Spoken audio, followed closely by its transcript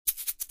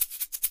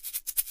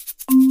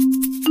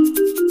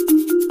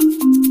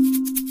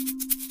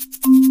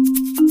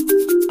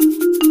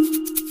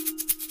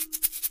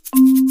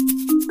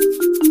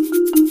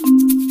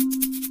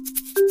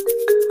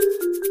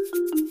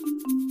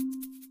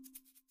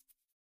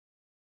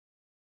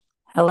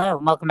Hello,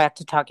 and welcome back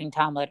to Talking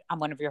Talmud.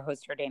 I'm one of your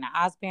hosts, Dana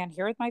Osban,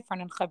 here with my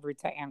friend and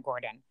chavruta, Ann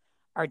Gordon.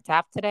 Our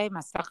daf today,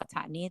 Masachet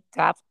Ta'anit,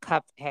 daf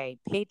Kaf Hey,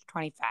 page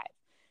 25.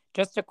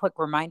 Just a quick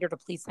reminder to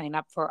please sign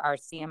up for our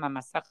CM on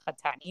Masachet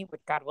Ta'anit,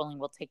 which God willing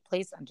will take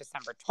place on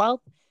December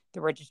 12th.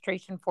 The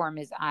registration form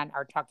is on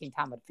our Talking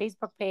Talmud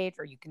Facebook page,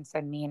 or you can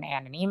send me and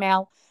Ann an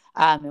email.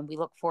 And we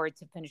look forward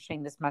to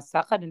finishing this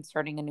Masachet and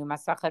starting a new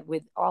Masachet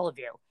with all of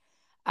you.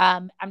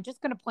 I'm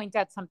just going to point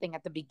out something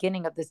at the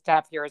beginning of this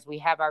daf here as we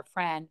have our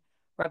friend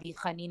Rabbi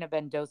Hanina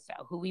ben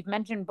Dosa, who we've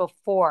mentioned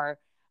before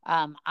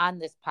on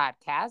this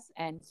podcast.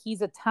 And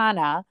he's a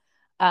Tana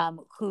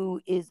who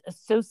is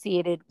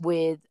associated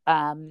with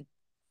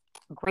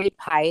great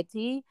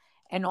piety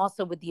and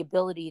also with the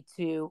ability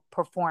to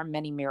perform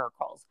many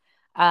miracles.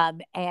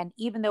 And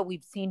even though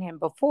we've seen him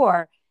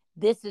before,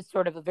 this is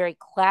sort of a very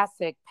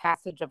classic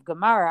passage of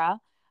Gemara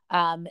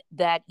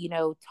that,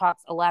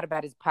 talks a lot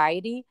about his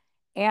piety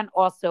and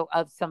also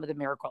of some of the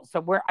miracles. So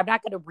I'm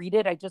not going to read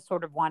it. I just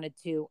sort of wanted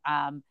to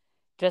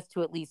just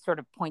to at least sort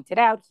of point it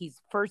out. He's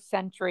first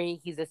century.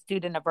 He's a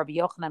student of Rabbi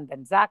Yochanan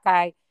ben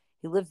Zakkai.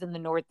 He lives in the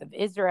north of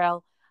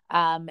Israel.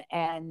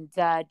 And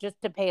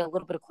just to pay a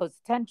little bit of close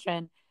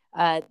attention,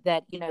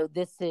 that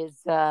this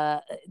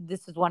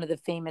is one of the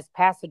famous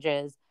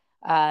passages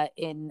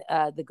in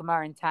the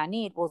Gemara and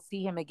Ta'anit. We'll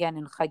see him again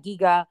in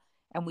Chagiga,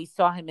 and we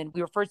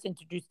were first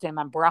introduced to him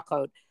on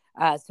Brachot.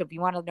 So if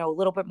you want to know a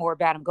little bit more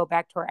about him, go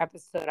back to our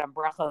episode on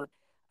Brachot,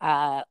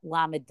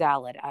 Lamed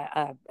Dalet,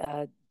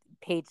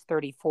 page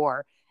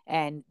 34,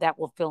 and that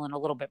will fill in a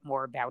little bit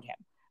more about him.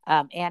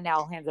 And now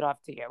I'll hand it off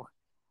to you.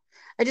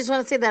 I just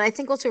want to say that I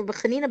think also Rabbi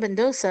Hanina ben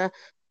Dosa,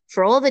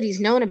 for all that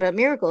he's known about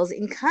miracles,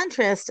 in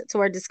contrast to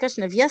our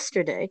discussion of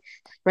yesterday,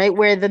 right,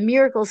 where the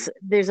miracles,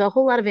 there's a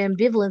whole lot of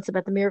ambivalence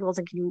about the miracles,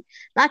 and can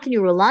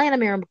you rely on a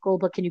miracle,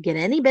 but can you get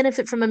any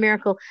benefit from a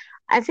miracle?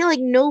 I feel like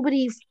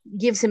nobody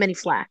gives him any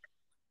flack.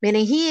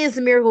 Meaning he is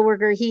a miracle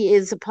worker, he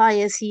is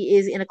pious, he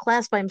is in a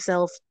class by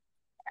himself.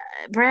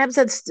 Perhaps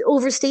that's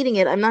overstating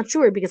it. I'm not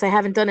sure because I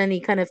haven't done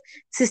any kind of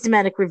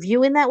systematic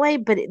review in that way,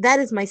 but that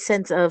is my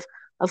sense of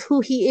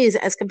who he is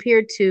as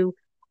compared to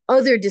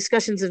other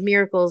discussions of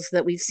miracles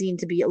that we've seen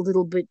to be a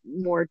little bit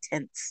more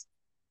tense.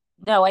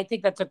 No, I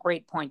think that's a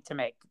great point to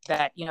make.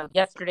 That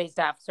yesterday's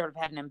daf sort of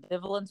had an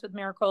ambivalence with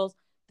miracles.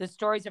 The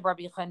stories of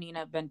Rabbi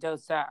Hanina ben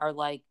Dosa are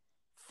like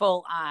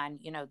full on.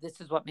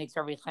 This is what makes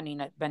Rabbi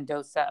Hanina ben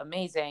Dosa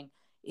amazing.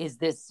 Is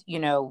this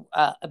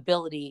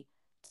ability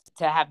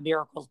to have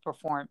miracles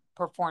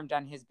performed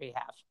on his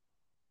behalf?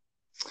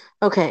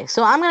 Okay,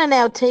 so I'm gonna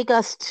now take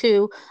us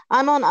to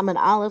I'm on Amud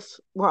Aleph.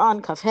 We're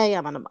on Kaf Hey.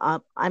 I'm on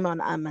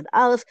Amud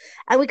Aleph,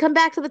 and we come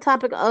back to the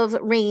topic of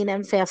rain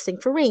and fasting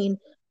for rain,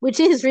 which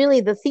is really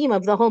the theme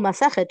of the whole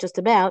Masachet, just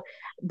about.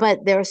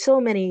 But there are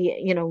so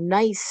many,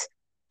 nice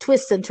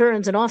twists and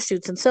turns and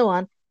offshoots and so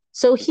on.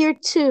 So here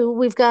too,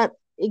 we've got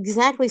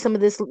exactly some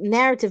of this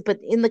narrative, but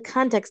in the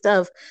context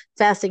of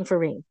fasting for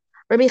rain.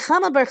 Rabbi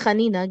Chama bar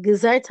Chanina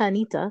Gezar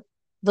Tanita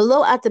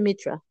Velo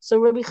Atamitra. So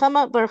Rabbi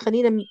Chama bar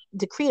Chanina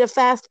decreed a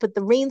fast, but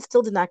the rain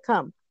still did not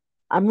come.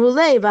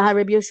 Amrulei v'ha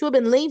Rabbi Yoshua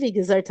ben Levi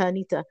Gezar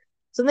Tanita.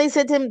 So they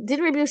said to him,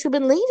 did Rabbi Yoshua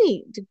ben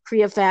Levi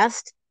decree a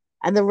fast?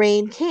 And the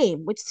rain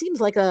came, which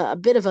seems like a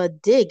bit of a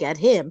dig at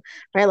him,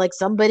 right? Like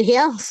somebody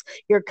else,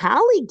 your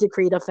colleague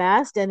decreed a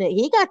fast and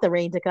he got the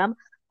rain to come.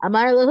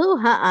 Amar lahu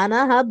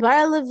ha'ana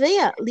ha'bar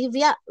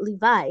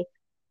Levi.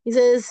 He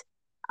says,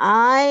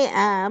 I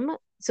am,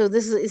 so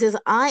this is, he says,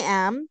 I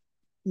am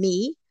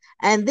me,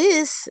 and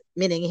this,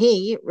 meaning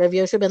he, Rav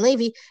Yoshua ben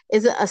Levi,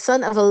 is a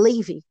son of a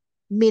Levi,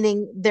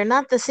 meaning they're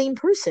not the same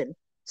person.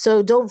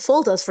 So don't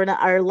fault us for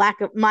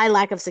my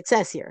lack of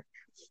success here.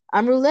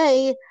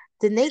 Amrulei,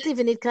 the native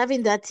in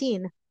Kavin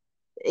Datin.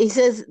 He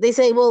says, they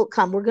say, well,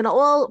 come, we're going to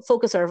all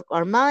focus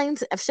our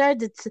minds. Afshar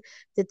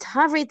the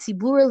Tavre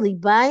Tzibur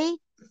Libai,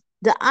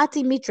 the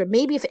Ati Mitra.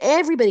 Maybe if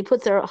everybody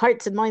puts their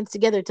hearts and minds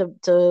together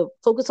to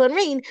focus on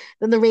rain,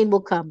 then the rain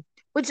will come.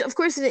 Which, of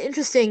course, is an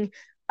interesting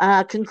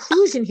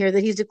conclusion here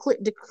that he's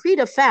decreed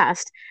a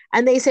fast.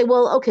 And they say,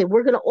 well, okay,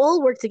 we're going to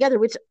all work together,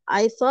 which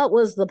I thought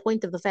was the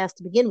point of the fast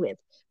to begin with,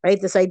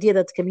 right? This idea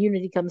that the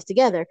community comes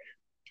together.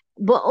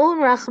 But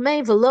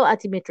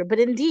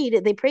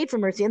indeed, they prayed for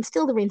mercy, and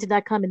still the rain did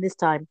not come in this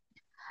time.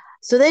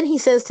 So then he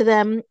says to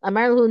them,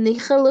 are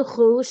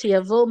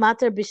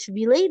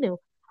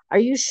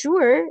you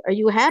sure? Are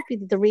you happy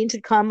that the rain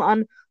should come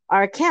on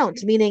our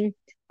account? Meaning,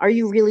 are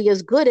you really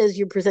as good as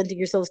you're presenting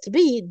yourselves to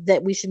be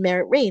that we should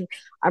merit rain?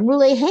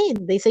 Amrule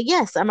Hain. They say,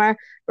 yes. Amar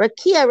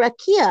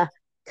Rakia,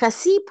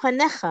 Kasi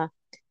Panecha.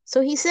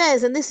 So he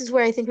says, and this is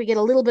where I think we get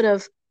a little bit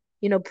of,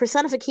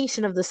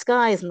 personification of the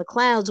skies and the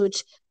clouds,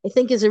 which I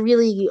think is a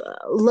really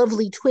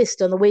lovely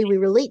twist on the way we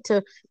relate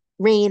to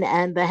rain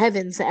and the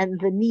heavens and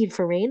the need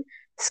for rain.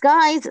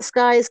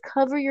 Skies,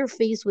 cover your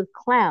face with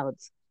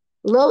clouds.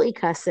 Lo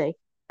ikase,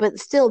 but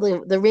still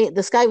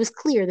the sky was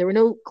clear. There were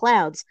no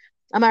clouds.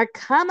 Amar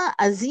kama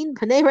azin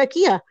panei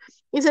rakia.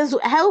 He says,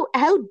 how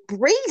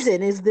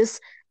brazen is this?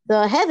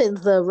 The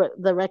heavens, the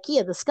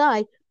rakia, the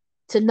sky,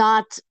 to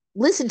not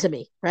listen to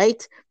me,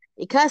 right?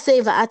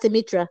 Ikase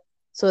va'atemitra.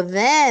 So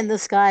then the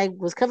sky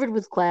was covered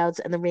with clouds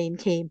and the rain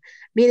came.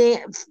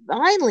 Meaning,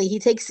 finally, he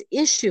takes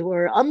issue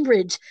or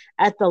umbrage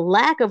at the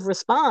lack of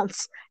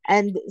response,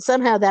 and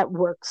somehow that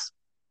works.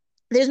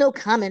 There's no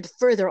comment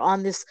further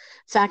on this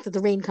fact that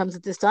the rain comes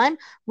at this time.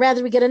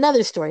 Rather, we get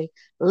another story.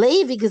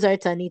 Levi Gazar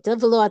Tanita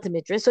velo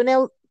atamitra. So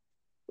now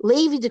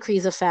Levi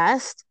decrees a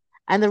fast,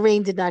 and the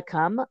rain did not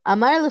come.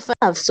 Amar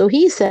lefanav. So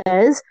he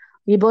says,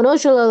 Ribono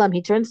shel olam.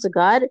 He turns to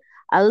God.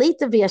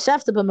 Alita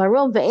v'yashavta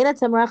b'marom ve'ena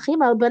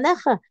tamrachim al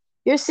banecha.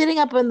 You're sitting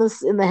up in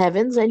the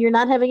heavens, and you're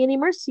not having any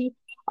mercy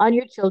on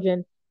your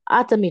children.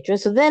 Atamitra.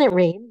 So then it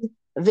rained.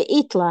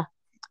 Ve'itla.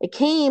 It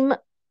came.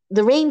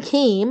 The rain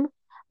came,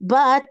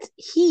 but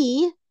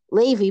he,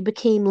 Levi,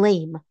 became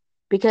lame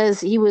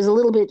because he was a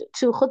little bit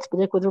too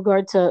chutzpahdik with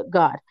regard to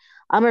God.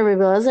 Amar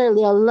Rabbi Elazar,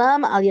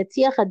 li'olam al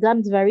yatiach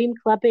adam dvarim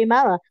klapei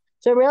mala.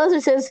 So Rabbi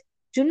Elazar says,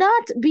 do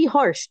not be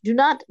harsh, do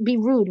not be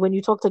rude when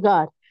you talk to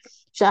God.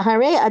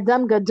 Shaharei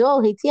adam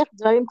gadol hetiach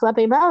dvarim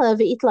klapei mala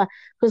ve'itla.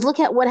 Because look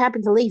at what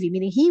happened to Levi,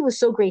 meaning he was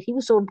so great, he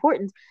was so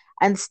important,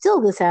 and still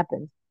this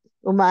happened.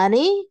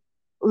 Umani,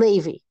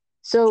 Levi.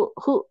 So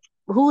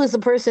who is the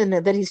person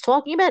that he's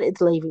talking about?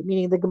 It's Levi,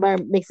 meaning the Gemara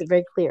makes it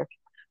very clear.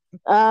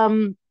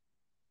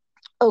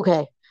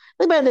 Okay.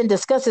 The Gemara then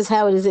discusses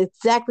how it is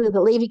exactly that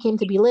Levi came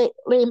to be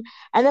lame,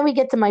 and then we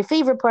get to my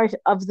favorite part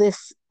of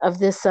this,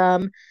 as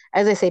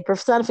I say,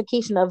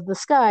 personification of the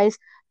skies.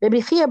 Rabbi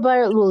Chia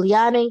bar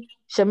Luliani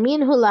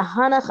shaminhu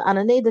lahanach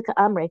ananei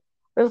amre.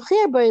 Rabbi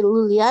Chia bar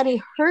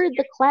Luliani heard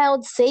the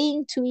clouds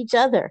saying to each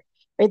other.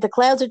 Right, the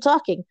clouds are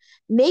talking.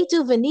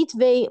 Netu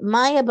v'nitve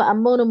maya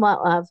ba'amonu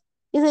ma'av.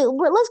 He said,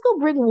 well, let's go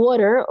bring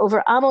water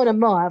over Ammon and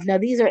Moab. Now,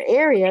 these are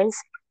areas,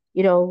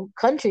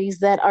 countries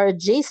that are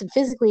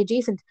physically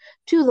adjacent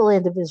to the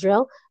land of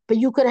Israel, but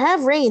you could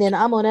have rain in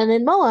Ammon and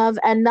in Moab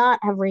and not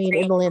have rain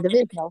in the land of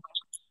Israel.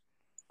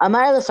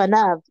 Amar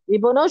lefanav,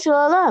 Ribono shel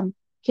olam,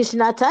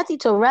 kishnatati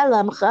Torah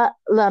lamcha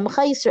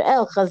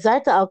Yisrael,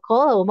 chazarta al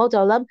kol ha'omot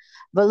ha'olam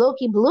v'lo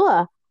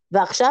kiblua,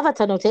 v'achshav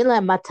ata noten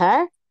lahem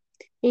matar.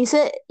 He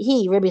said,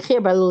 Rabbi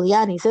Chia bar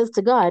Luliani, says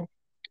to God,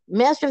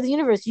 Master of the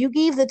universe, you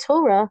gave the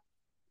Torah.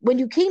 When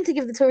you came to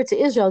give the Torah to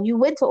Israel, you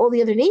went to all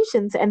the other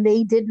nations and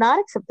they did not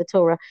accept the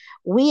Torah.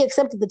 We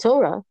accepted the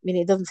Torah,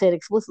 meaning it doesn't say it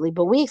explicitly,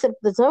 but we accepted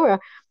the Torah,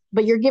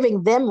 but you're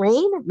giving them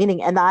rain,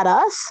 meaning, and not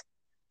us.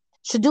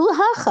 Shadu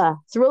hacha,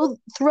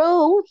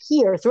 throw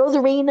here, throw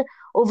the rain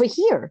over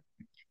here.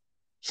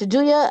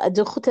 Shaduya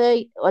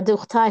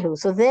aduchtahu.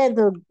 So then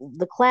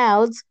the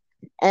clouds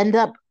end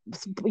up,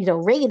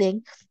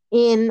 raining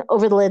in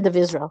over the land of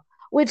Israel,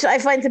 which I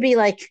find to be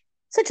like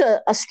such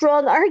a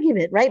strong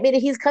argument, right?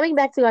 Meaning he's coming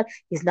back to God.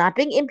 He's not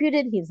being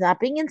impudent. He's not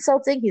being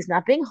insulting. He's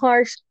not being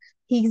harsh.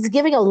 He's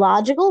giving a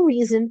logical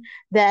reason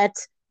that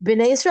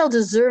Bnei Israel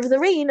deserve the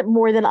rain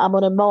more than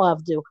Ammon and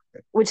Moab do,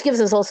 which gives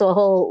us also a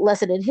whole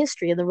lesson in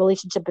history and the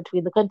relationship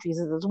between the countries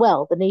as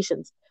well, the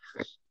nations.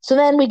 So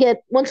then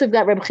once we've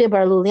got Rabbi Chia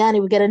bar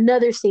Luliani, we get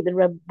another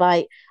statement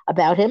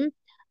about him.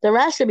 The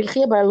Rash Rabbi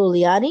Chia bar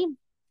Luliani,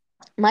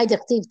 my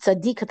dechtiv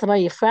tzadik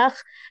katamar yifrach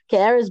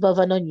ke'erez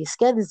bavanon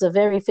yisked. This is a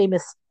very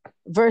famous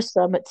verse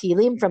from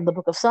Tehillim, from the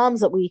book of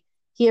Psalms, that we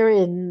hear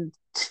in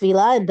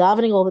Tefillah and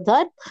davening all the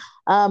time,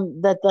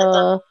 that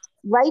the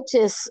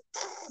righteous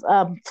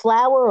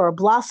flower or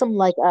blossom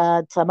like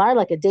a tamar,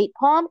 like a date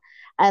palm,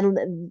 and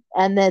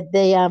that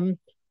they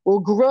will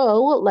grow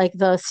like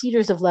the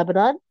cedars of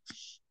Lebanon.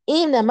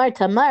 Im namar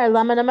tamar,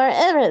 lama namar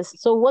erez.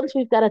 So once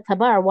we've got a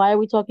tamar, why are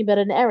we talking about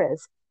an erez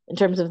in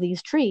terms of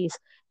these trees?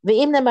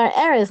 Ve'im namar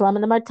erez, lama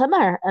namar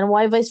tamar, and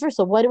why vice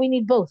versa? Why do we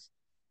need both?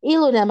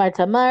 Ilu namar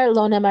tamar,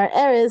 lo namar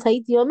erez,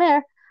 haiti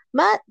omer,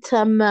 ma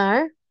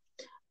tamar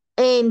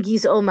ein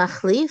gizo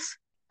machlif,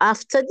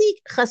 af tzadik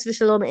chas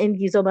v'shalom ein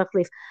gizo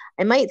machlif.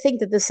 I might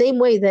think that the same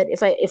way that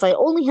if I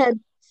only had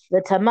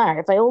the tamar,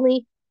 if I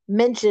only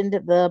mentioned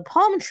the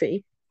palm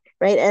tree,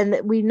 right,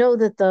 and we know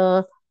that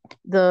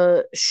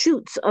the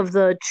shoots of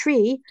the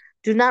tree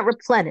do not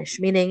replenish,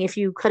 meaning if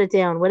you cut it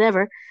down,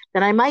 whatever,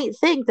 then I might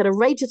think that a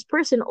righteous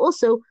person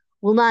also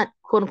will not,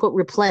 quote unquote,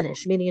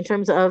 replenish, meaning in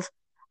terms of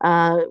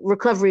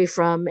recovery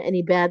from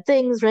any bad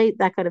things, right?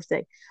 That kind of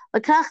thing.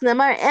 Lakach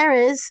namar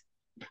erez.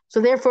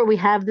 So therefore we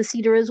have the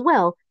cedar as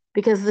well,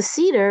 because the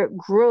cedar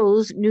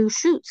grows new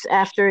shoots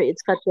after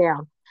it's cut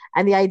down.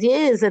 And the idea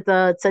is that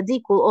the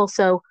tzaddik will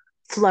also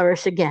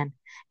flourish again.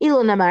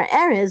 Ilo namar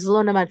erez,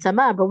 v'lo namar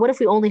tamar. But what if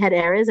we only had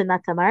erez and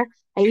not tamar?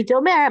 Hayit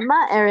omer,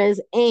 ma erez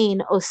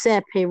ein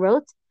oseh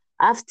perot,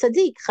 af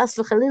tzaddik chas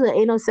v'chalila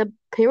ein oseh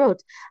perot.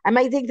 I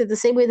might think that the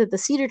same way that the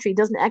cedar tree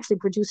doesn't actually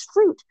produce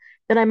fruit,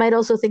 then I might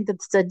also think that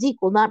the tzaddik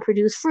will not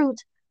produce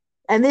fruit.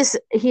 And this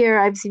here,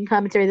 I've seen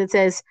commentary that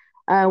says,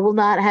 will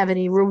not have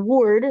any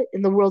reward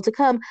in the world to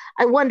come.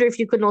 I wonder if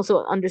you couldn't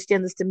also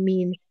understand this to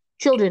mean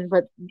children,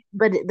 but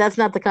that's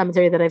not the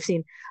commentary that I've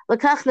seen.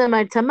 Lakach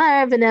namar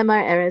tamar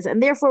v'nemar erez,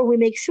 and therefore we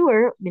make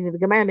sure, meaning the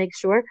Gemara makes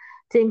sure,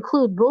 to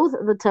include both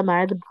the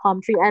tamar, the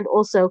palm tree, and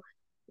also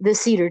the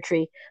cedar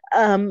tree.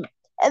 And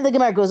the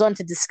Gemara goes on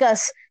to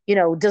discuss,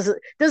 does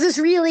this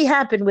really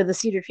happen with the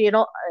cedar tree? And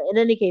in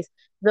any case,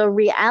 the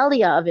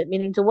realia of it,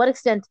 meaning to what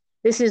extent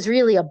this is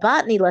really a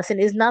botany lesson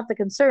is not the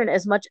concern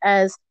as much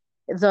as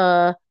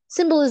the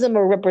symbolism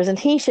or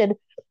representation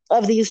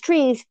of these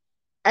trees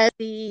as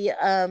the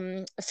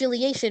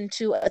affiliation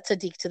to a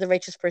tzaddik, to the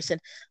righteous person.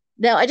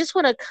 Now, I just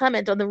want to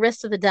comment on the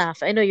rest of the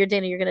daf. I know you're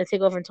Dana, you're going to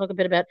take over and talk a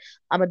bit about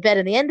Amud Bet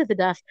in the end of the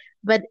daf,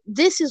 but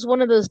this is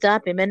one of those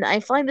dafim, and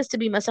I find this to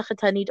be Masachet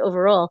Tanit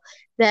overall,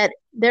 that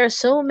there are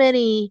so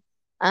many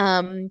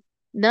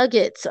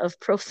nuggets of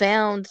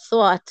profound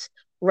thought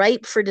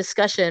ripe for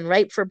discussion,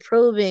 ripe for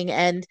probing,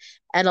 and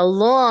a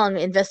long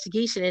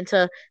investigation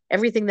into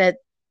everything that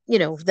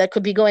that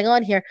could be going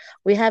on here.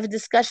 We have a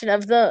discussion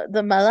of the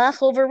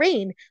malach over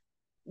rain,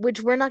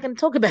 which we're not going to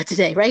talk about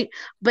today, right?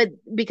 But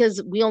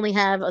because we only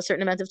have a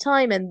certain amount of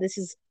time, and this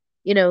is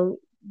daf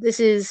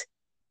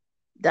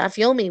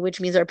yomi,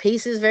 which means our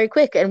pace is very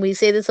quick, and we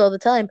say this all the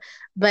time.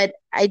 But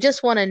I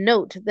just want to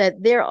note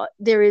that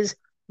there is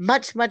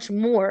much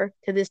more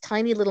to this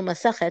tiny little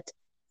masachet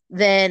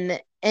than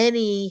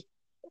any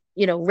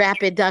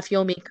rapid daf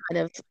yomi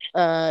kind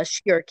of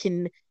shir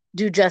can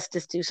do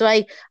justice to. So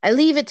I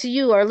leave it to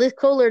you, our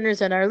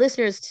co-learners and our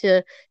listeners,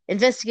 to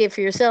investigate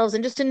for yourselves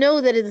and just to know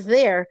that it's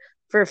there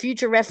for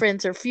future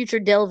reference or future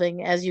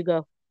delving as you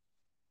go.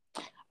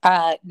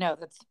 No,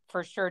 that's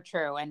for sure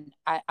true. And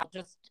I'll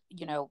just,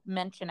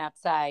 mention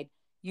outside,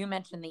 you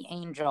mentioned the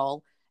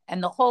angel,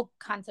 and the whole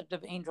concept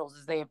of angels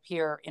as they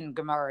appear in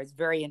Gemara is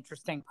very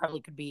interesting.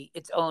 Probably could be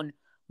its own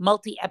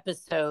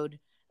multi-episode,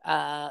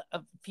 a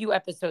few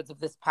episodes of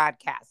this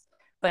podcast.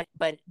 But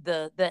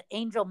the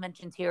angel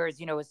mentioned here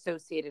is,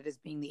 associated as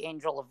being the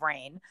angel of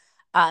rain.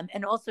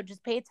 And also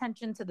just pay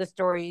attention to the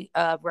story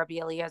of Rabbi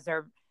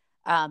Eliezer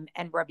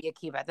and Rabbi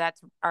Akiva.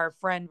 That's our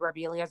friend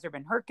Rabbi Eliezer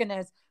ben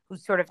Hyrcanus, who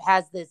sort of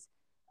has this,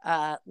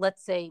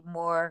 let's say,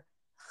 more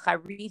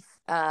charif,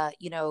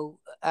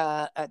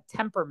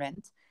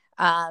 temperament.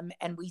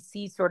 And we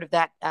see sort of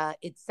that,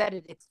 it said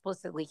it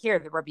explicitly here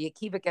that Rabbi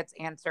Akiva gets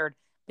answered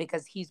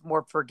because he's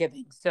more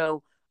forgiving.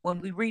 So when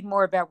we read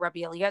more about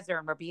Rabbi Eliezer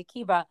and Rabbi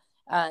Akiva,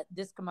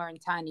 this Gemara in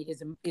Tanit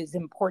is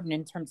important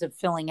in terms of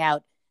filling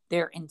out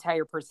their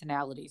entire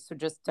personality. So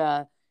just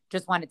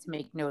wanted to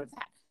make note of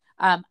that.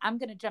 I'm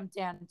going to jump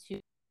down to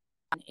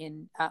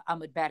in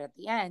Amud Bet at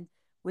the end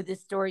with the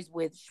stories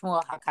with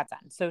Shmuel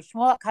HaKatan. So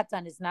Shmuel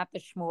HaKatan is not the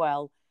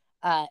Shmuel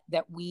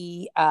that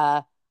we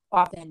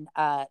often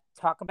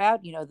talk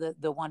about,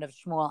 the one of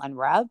Shmuel and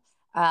Rav.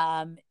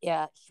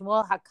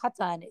 Shmuel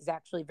HaKatan is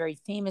actually very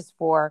famous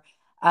for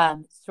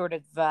sort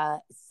of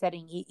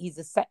setting.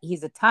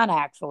 He's a Tana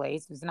actually,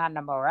 so he's not an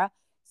Amora,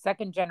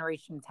 second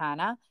generation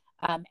Tana,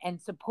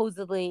 and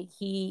supposedly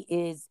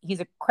he's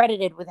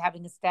accredited with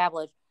having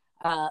established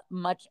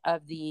much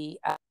of the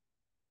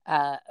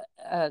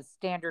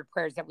standard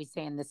prayers that we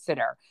say in the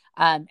Siddur,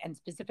 and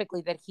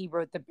specifically that he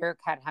wrote the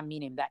Birkat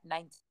Haminim, that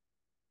ninth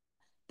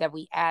that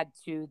we add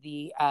to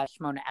the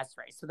Shmona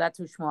Esrei. So that's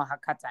who Shmuel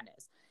HaKatan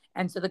is.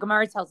 And so the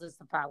Gemara tells us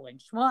the following: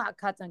 Shmuel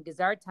HaKatan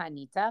Gezar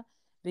Tanita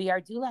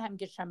v'yardulahem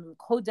geshamim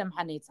kodem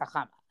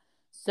hanetzachama.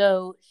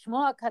 So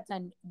Shmuel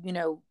HaKatan,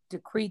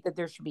 decreed that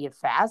there should be a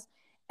fast,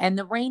 and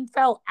the rain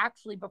fell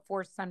actually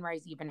before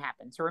sunrise even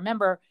happened. So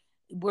remember,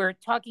 we're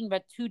talking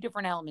about two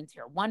different elements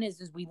here. One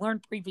is we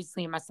learned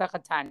previously in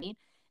Masachet Tanit,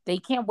 they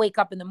can't wake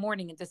up in the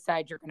morning and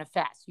decide you're going to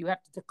fast. You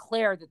have to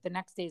declare that the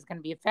next day is going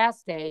to be a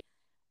fast day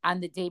on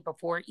the day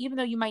before, even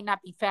though you might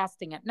not be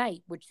fasting at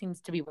night, which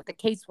seems to be what the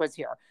case was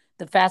here.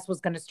 The fast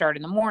was going to start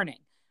in the morning.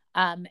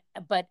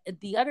 But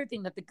the other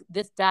thing that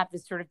this daf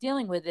is sort of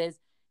dealing with is,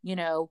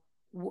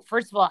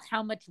 first of all,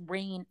 how much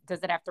rain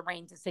does it have to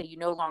rain to say you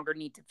no longer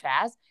need to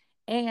fast?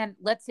 And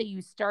let's say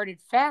you started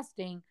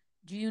fasting,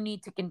 do you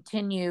need to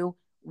continue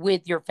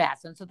with your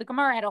fast? And so the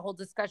Gemara had a whole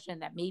discussion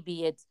that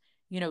maybe it's,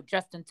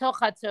 just until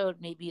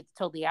Chatzot, maybe it's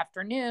till the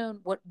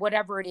afternoon,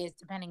 whatever it is,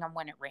 depending on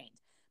when it rains.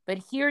 But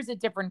here's a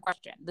different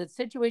question. The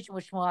situation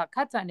with Shmuel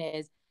HaKatan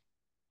is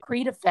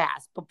create a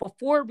fast, but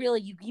before really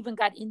you even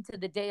got into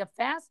the day of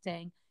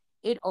fasting,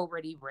 it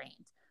already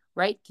rained,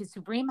 right?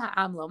 Kisubrim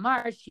ha'am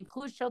lomar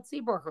shiklu shel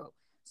tziborhu.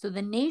 So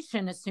the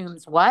nation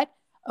assumes what?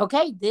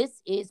 Okay,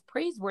 this is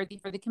praiseworthy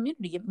for the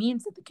community. It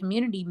means that the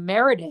community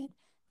merited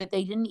that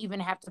they didn't even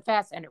have to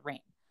fast and it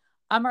rained.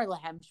 Amar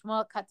lahem,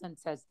 Shmuel HaKatan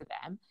says to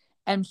them,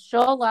 and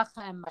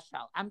sholachem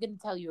mashal. I'm going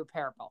to tell you a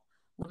parable.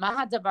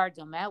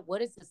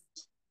 What is this?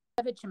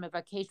 It's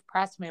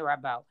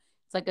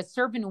like a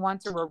servant who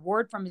wants a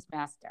reward from his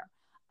master.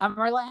 And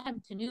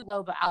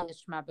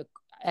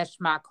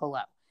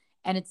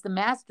it's the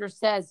master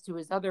says to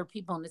his other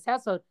people in his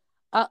household,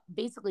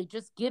 basically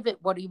just give him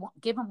what he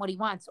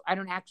wants, so I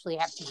don't actually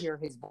have to hear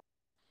his voice.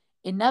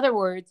 In other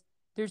words,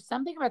 there's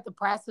something about the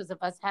process of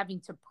us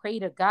having to pray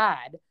to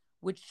God,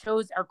 which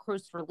shows our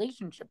close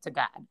relationship to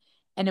God.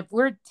 And if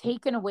we're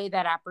taking away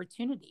that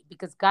opportunity,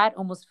 because God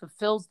almost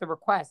fulfills the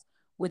request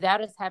without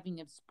us having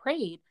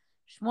prayed,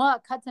 Shmuel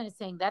HaKatan is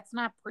saying that's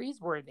not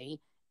praiseworthy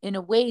in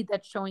a way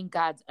that's showing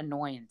God's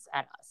annoyance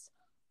at us.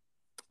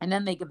 And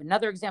then they give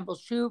another example.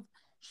 Shuv,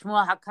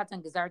 Shmuel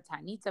HaKatan Gezar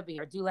Tanita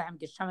v'yardulahem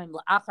geshamim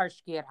la'achar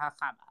shkiat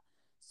hachama.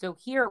 So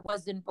here it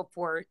wasn't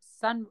before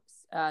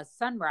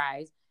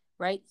sunrise,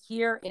 right?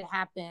 Here it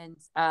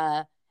happens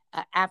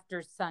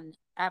after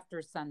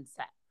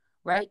sunset,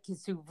 right?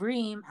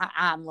 Kisuvrim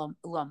ha'am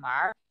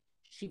lomar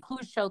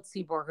shikhu shel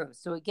tziborhu.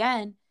 So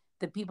again,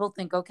 the people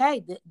think,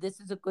 okay,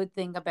 this is a good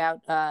thing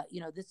about,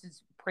 this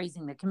is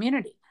praising the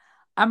community.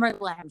 Amar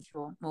lahem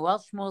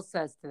Shmuel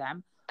says to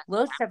them,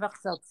 Lo shevach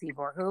sel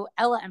tzivor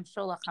ella em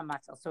sholach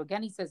hamatzal. So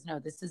again, he says, no,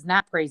 this is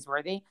not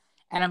praiseworthy,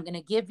 and I'm going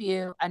to give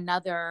you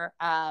another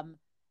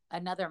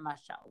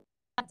mashal.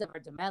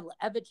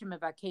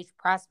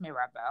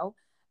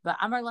 But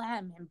Amar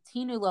lahem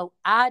himtinu lo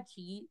ad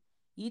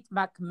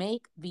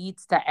yitmakmek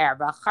v'yitzta'er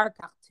v'achar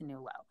kach tinu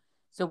lo.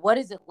 So what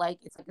is it like?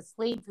 It's like a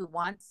slave who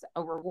wants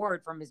a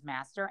reward from his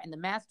master, and the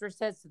master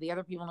says to the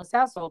other people in his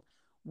household,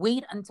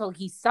 wait until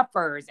he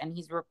suffers and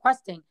he's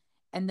requesting,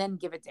 and then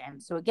give it to him.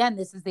 So again,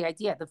 this is the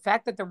idea. The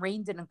fact that the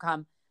rain didn't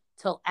come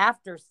till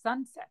after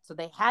sunset, so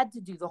they had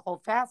to do the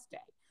whole fast day.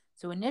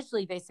 So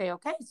initially they say,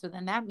 okay, so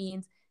then that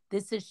means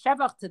this is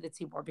shevach to the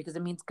tzibor, because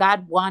it means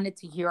God wanted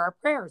to hear our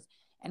prayers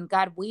and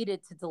God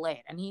waited to delay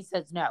it. And he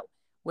says, no,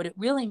 what it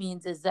really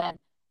means is that,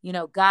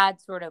 God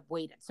sort of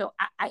waited. So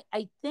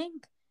I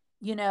think,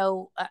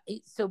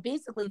 so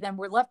basically then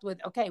we're left with,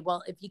 okay,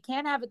 well, if you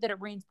can't have it that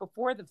it rains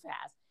before the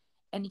fast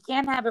and you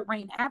can't have it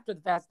rain after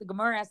the fast, the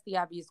Gemara asks the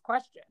obvious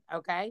question,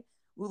 okay?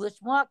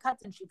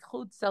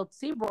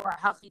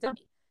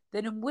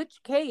 Then in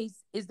which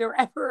case is there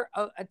ever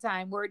a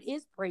time where it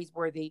is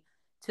praiseworthy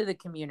to the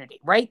community,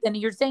 right? Then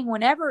you're saying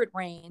whenever it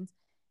rains,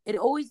 it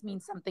always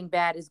means something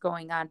bad is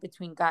going on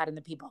between God and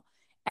the people.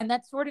 And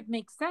that sort of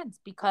makes sense,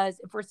 because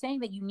if we're saying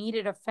that you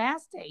needed a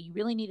fast day, you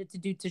really needed to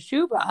do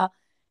teshuvah,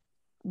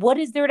 what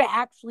is there to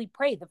actually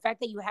pray? The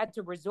fact that you had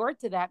to resort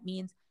to that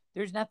means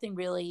there's nothing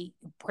really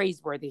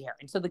praiseworthy here.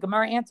 And so the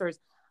Gemara answers,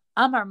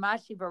 Amar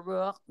Mashi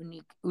Baruch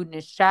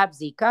Unishab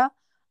Zika,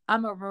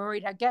 Amar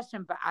Morid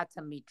Hageshem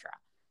Ba'ata Mitra.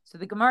 So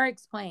the Gemara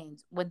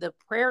explains, when the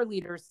prayer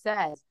leader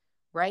says,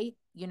 right,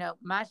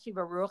 Mashi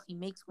Baruch, he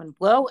makes wind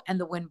blow and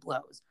the wind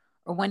blows.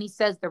 Or when he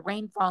says the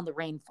rainfall and the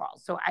rain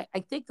falls. So I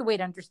think the way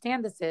to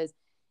understand this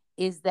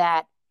is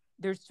that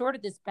there's sort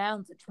of this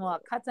balance that Shmuel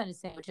Katzan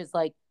is saying, which is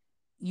like,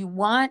 you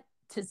want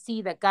to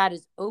see that God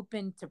is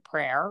open to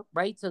prayer,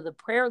 right? So the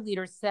prayer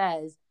leader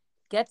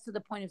gets to the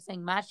point of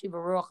saying, Mashi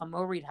Baruch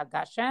Amorid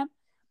Hagashem,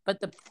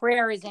 but the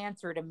prayer is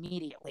answered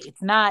immediately.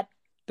 It's not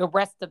the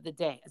rest of the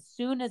day. As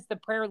soon as the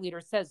prayer leader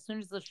says, as soon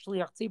as the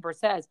Shliach Tzibur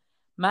says,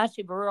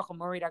 Mashi Baruch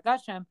Amorid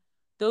Hagashem,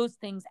 those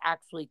things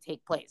actually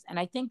take place. And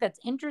I think that's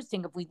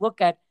interesting if we look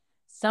at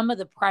some of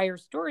the prior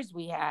stories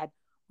we had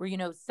where,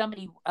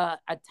 somebody, a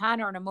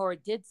Tana or an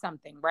Amora did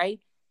something, right?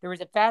 There was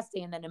a fast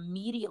day and then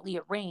immediately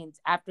it rains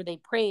after they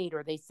prayed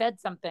or they said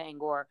something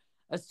or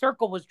a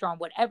circle was drawn,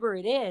 whatever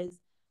it is.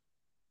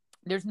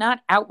 There's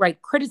not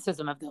outright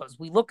criticism of those.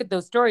 We look at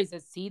those stories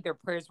as, see, their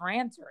prayers were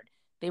answered.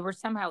 They were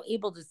somehow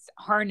able to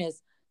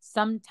harness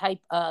some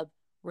type of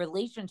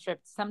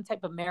relationship, some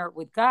type of merit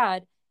with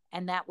God.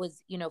 And that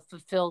was,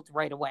 fulfilled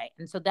right away.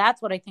 And so that's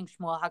what I think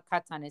Shmuel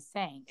HaKatan is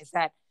saying, is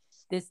that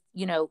this,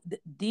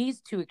 these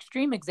two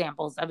extreme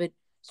examples of it,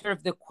 sort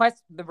of the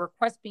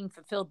request being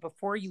fulfilled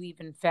before you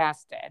even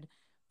fasted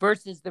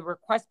versus the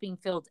request being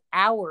filled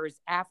hours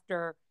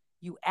after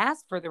you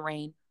asked for the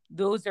rain,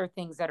 those are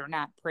things that are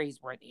not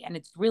praiseworthy. And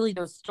it's really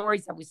those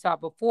stories that we saw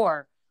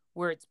before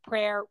where it's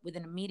prayer with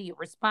an immediate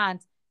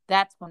response.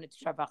 That's when it's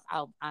shavach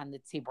al on the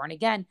tzibur. And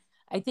again,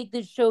 I think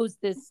this shows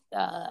this,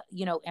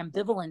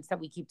 ambivalence that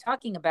we keep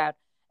talking about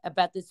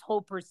this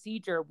whole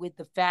procedure with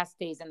the fast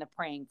days and the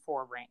praying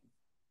for rain.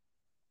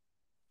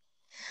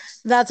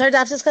 That's our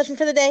DAF discussion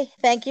for the day.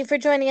 Thank you for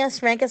joining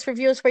us. Rank us,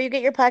 review us where you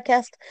get your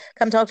podcast.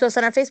 Come talk to us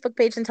on our Facebook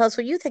page and tell us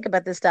what you think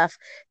about this stuff.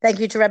 Thank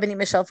you to Rabbanit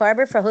Michelle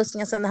Farber for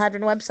hosting us on the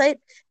Hadran website.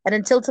 And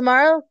until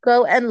tomorrow,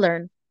 go and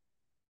learn.